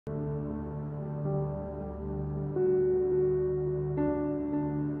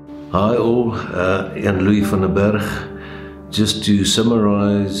Hi all, Jan Louis van der Berg. Just to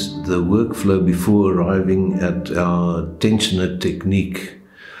summarize the workflow before arriving at our tensioner technique.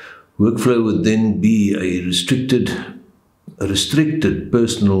 Workflow would then be a restricted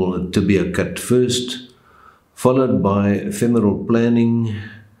personal tibia cut first, followed by femoral planning,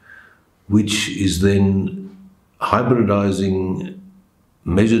 which is then hybridizing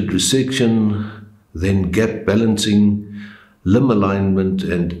measured resection, then gap balancing, limb alignment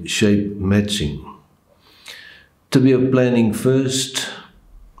and shape matching. Tibia planning first,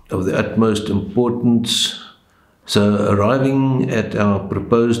 of the utmost importance. So arriving at our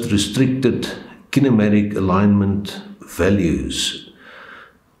proposed restricted kinematic alignment values,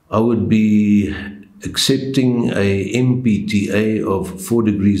 I would be accepting a MPTA of 4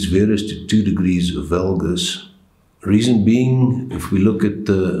 degrees varus to 2 degrees valgus. Reason being, if we look at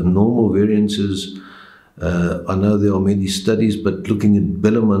the normal variances, I know there are many studies, but looking at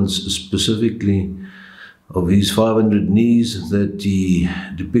Bellemans specifically, of his 500 knees that he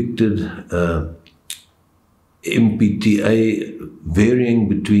depicted MPTA varying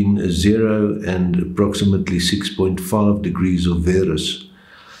between 0 and approximately 6.5 degrees of varus.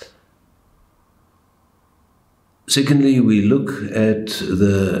 Secondly, we look at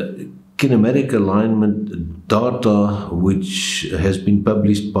the kinematic alignment data which has been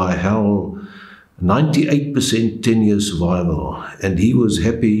published by Howell. 98% 10-year survival, and he was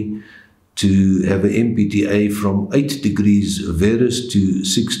happy to have an MPTA from 8 degrees varus to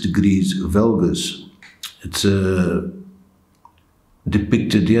 6 degrees valgus. It's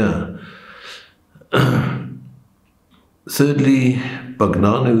depicted here. Thirdly,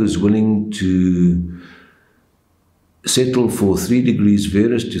 Pagnano is willing to settle for 3 degrees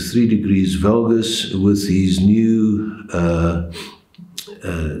varus to 3 degrees valgus with his new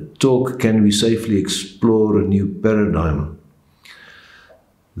talk, Can We Safely Explore a New Paradigm?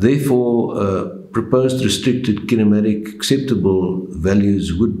 Therefore, proposed restricted kinematic acceptable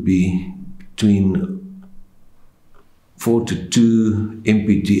values would be between 4 to 2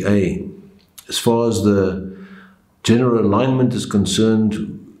 MPTA. As far as the general alignment is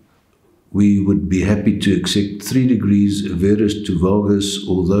concerned, we would be happy to accept 3 degrees varus to valgus,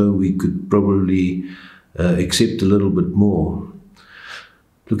 although we could probably accept a little bit more.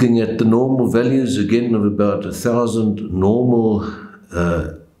 Looking at the normal values, again, of about 1,000 normal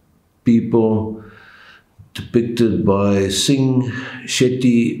people depicted by Singh,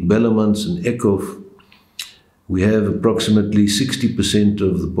 Shetty, Bellemans and Eckhoff, we have approximately 60%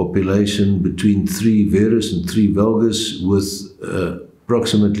 of the population between 3 varus and 3 valgus, with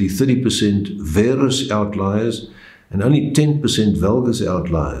approximately 30% varus outliers and only 10% valgus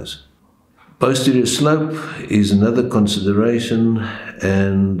outliers. Posterior slope is another consideration,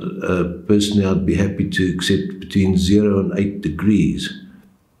 and personally I'd be happy to accept between 0 and 8 degrees.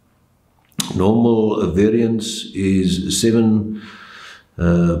 Normal variance is 7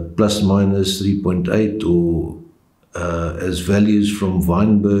 plus minus 3.8, or as values from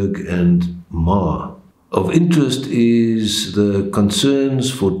Weinberg and Ma. Of interest is the concerns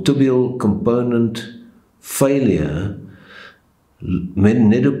for tibial component failure.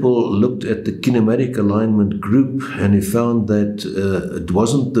 Nedipol looked at the kinematic alignment group, and he found that it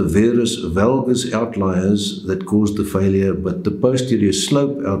wasn't the varus valgus outliers that caused the failure, but the posterior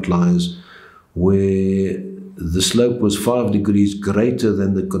slope outliers, where the slope was 5 degrees greater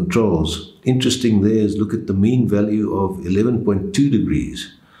than the controls. Interesting there is look at the mean value of 11.2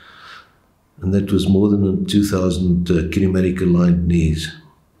 degrees, and that was more than 2,000 kinematic aligned knees.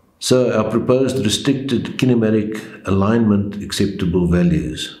 So our proposed restricted kinematic alignment acceptable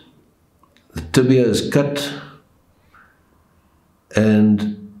values. The tibia is cut,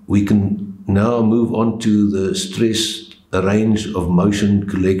 and we can now move on to the stress range of motion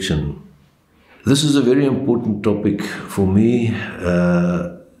collection. This is a very important topic for me.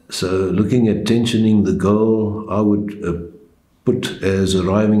 So looking at tensioning, the goal I would put as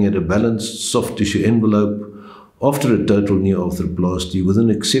arriving at a balanced soft tissue envelope after a total knee arthroplasty with an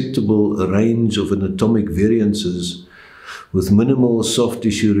acceptable range of anatomic variances with minimal soft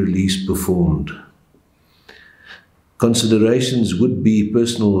tissue release performed. Considerations would be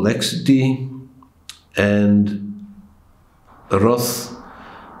personal laxity, and Roth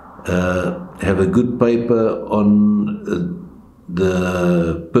have a good paper on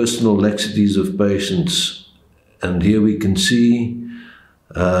the personal laxities of patients, and here we can see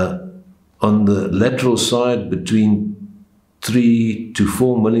on the lateral side between 3 to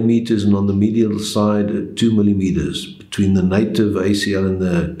 4 millimeters, and on the medial side 2 millimeters between the native ACL and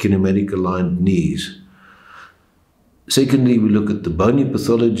the kinematic aligned knees. Secondly, we look at the bony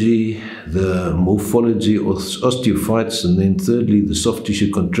pathology, the morphology of osteophytes, and then thirdly, the soft tissue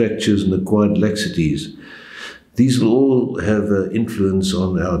contractures and acquired laxities. These will all have an influence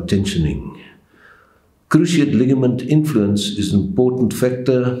on our tensioning. Cruciate ligament influence is an important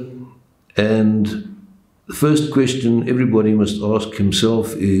factor, and the first question everybody must ask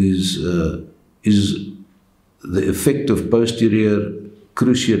himself is the effect of posterior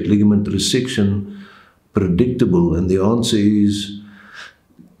cruciate ligament resection predictable? And the answer is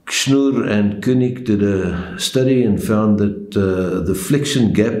Schnur and Koenig did a study and found that the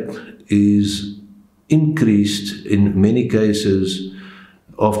flexion gap is increased in many cases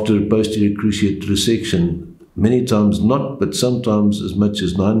after posterior cruciate resection. Many times not, but sometimes as much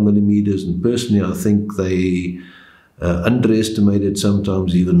as 9 millimeters. And personally, I think they underestimated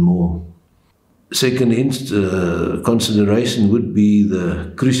sometimes even more. Second consideration would be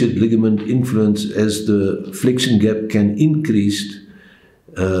the cruciate ligament influence, as the flexion gap can increase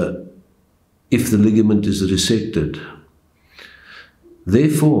if the ligament is resected.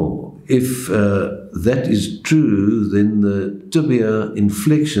 Therefore, if that is true, then the tibia in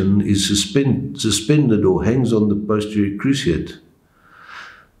flexion is suspended or hangs on the posterior cruciate.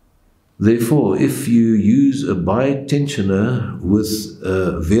 Therefore, if you use a bi-tensioner with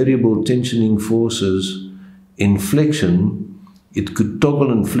variable tensioning forces in flexion, it could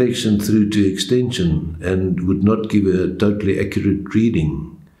toggle in flexion through to extension and would not give a totally accurate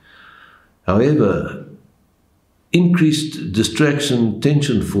reading. However, increased distraction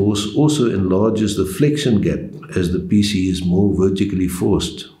tension force also enlarges the flexion gap as the PC is more vertically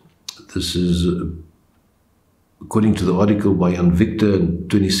forced. This is according to the article by Jan Victor in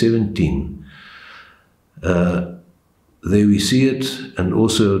 2017. There we see it, and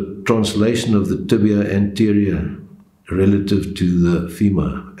also translation of the tibia anterior relative to the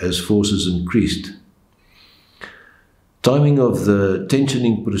femur as forces increased. Timing of the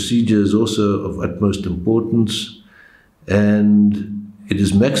tensioning procedure is also of utmost importance, and it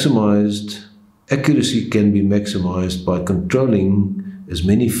is maximized. Accuracy can be maximized by controlling as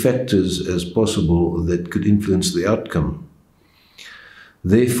many factors as possible that could influence the outcome.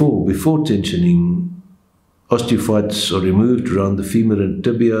 Therefore, before tensioning, osteophytes are removed around the femur and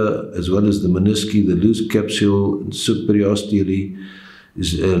tibia, as well as the menisci. The loose capsule superiosteally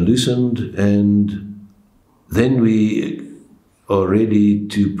is loosened, and then we are ready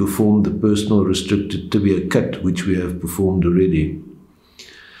to perform the personal restricted tibia cut, which we have performed already.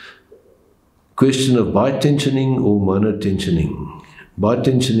 Question of bi-tensioning or monotensioning.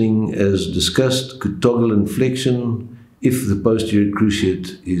 Bi-tensioning, as discussed, could toggle in flexion if the posterior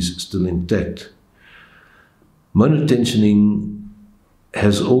cruciate is still intact. Monotensioning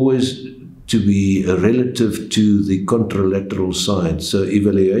has always to be relative to the contralateral side. So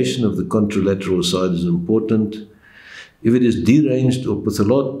evaluation of the contralateral side is important. If it is deranged or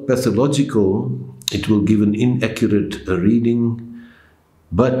pathological, it will give an inaccurate reading.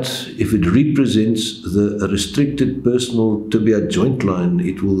 But if it represents the restricted personal tibia joint line,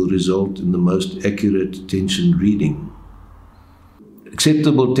 it will result in the most accurate tension reading.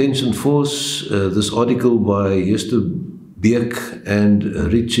 Acceptable tension force, this article by Beek and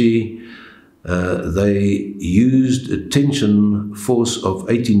Ritchie, they used a tension force of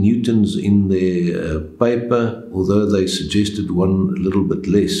 80 newtons in their paper, although they suggested one a little bit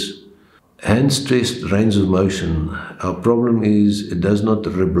less. Hand-stressed range of motion. Our problem is it does not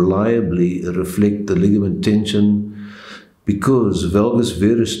reliably reflect the ligament tension, because valgus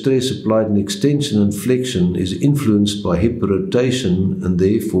varus stress applied in extension and flexion is influenced by hip rotation, and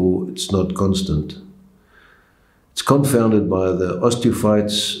therefore it's not constant. It's confounded by the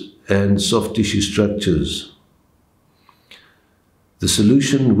osteophytes and soft tissue structures. The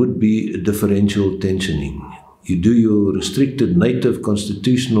solution would be differential tensioning. You do your restricted native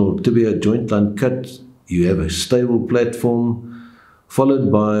constitutional tibia joint line cut, you have a stable platform,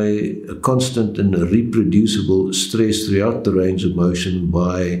 followed by a constant and a reproducible stress throughout the range of motion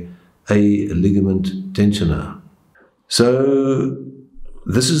by a ligament tensioner. So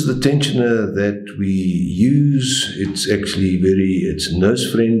this is the tensioner that we use. It's actually it's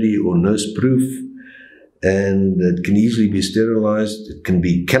nurse-friendly or nurse-proof, and it can easily be sterilized. It can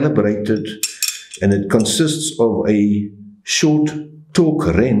be calibrated, and it consists of a short torque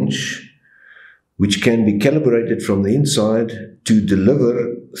wrench which can be calibrated from the inside to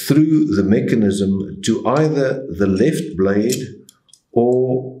deliver through the mechanism to either the left blade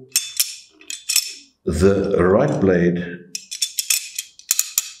or the right blade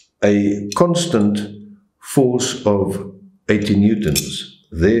a constant force of 80 newtons.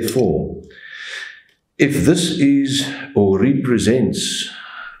 Therefore, if this is or represents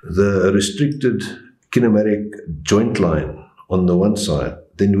the restricted kinematic joint line on the one side.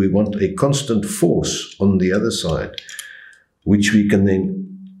 Then we want a constant force on the other side, which we can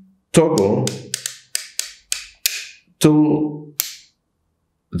then toggle till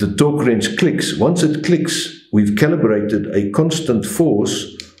the torque wrench clicks. Once it clicks, we've calibrated a constant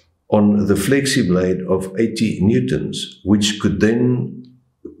force on the flexi blade of 80 newtons, which could then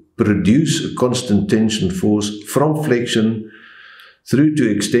produce a constant tension force from flexion through to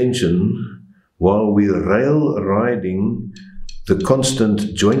extension while we rail riding the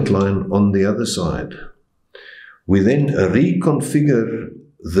constant joint line on the other side. We then reconfigure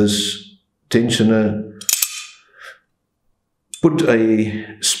this tensioner, put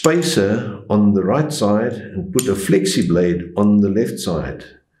a spacer on the right side and put a flexi blade on the left side.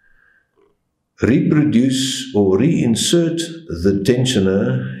 Reproduce or reinsert the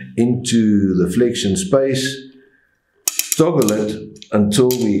tensioner into the flexion space, toggle it until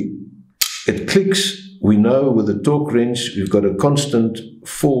it clicks. We know with the torque wrench we've got a constant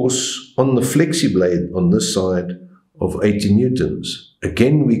force on the flexi blade on this side of 80 newtons.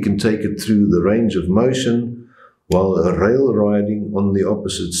 Again, we can take it through the range of motion while rail riding on the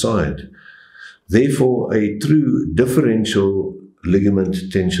opposite side. Therefore, a true differential ligament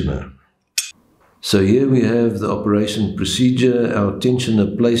tensioner. So here we have the operation procedure, our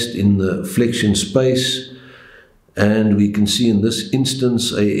tensioner placed in the flexion space, and we can see in this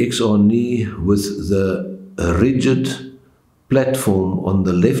instance a XR knee with the rigid platform on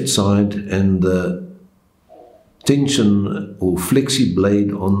the left side and the tension or flexi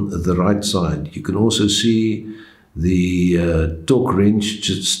blade on the right side. You can also see the torque wrench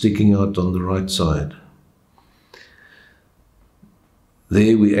just sticking out on the right side.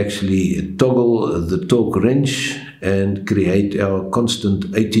 There we actually toggle the torque wrench and create our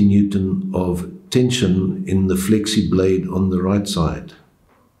constant 80 Newton of tension in the flexi blade on the right side.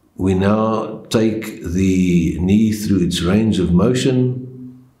 We now take the knee through its range of motion.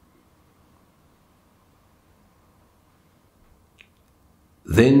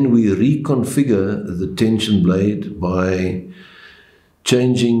 Then we reconfigure the tension blade by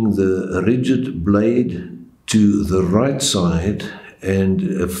changing the rigid blade to the right side and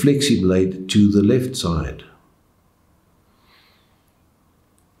a flexi blade to the left side.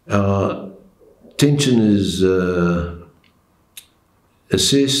 Our tension is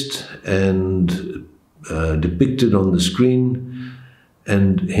assessed and depicted on the screen,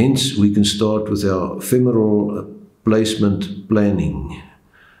 and hence we can start with our femoral placement planning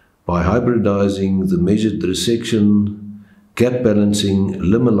by hybridizing the measured resection, gap balancing,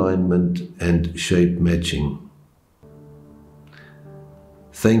 limb alignment, and shape matching.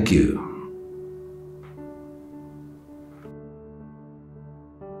 Thank you.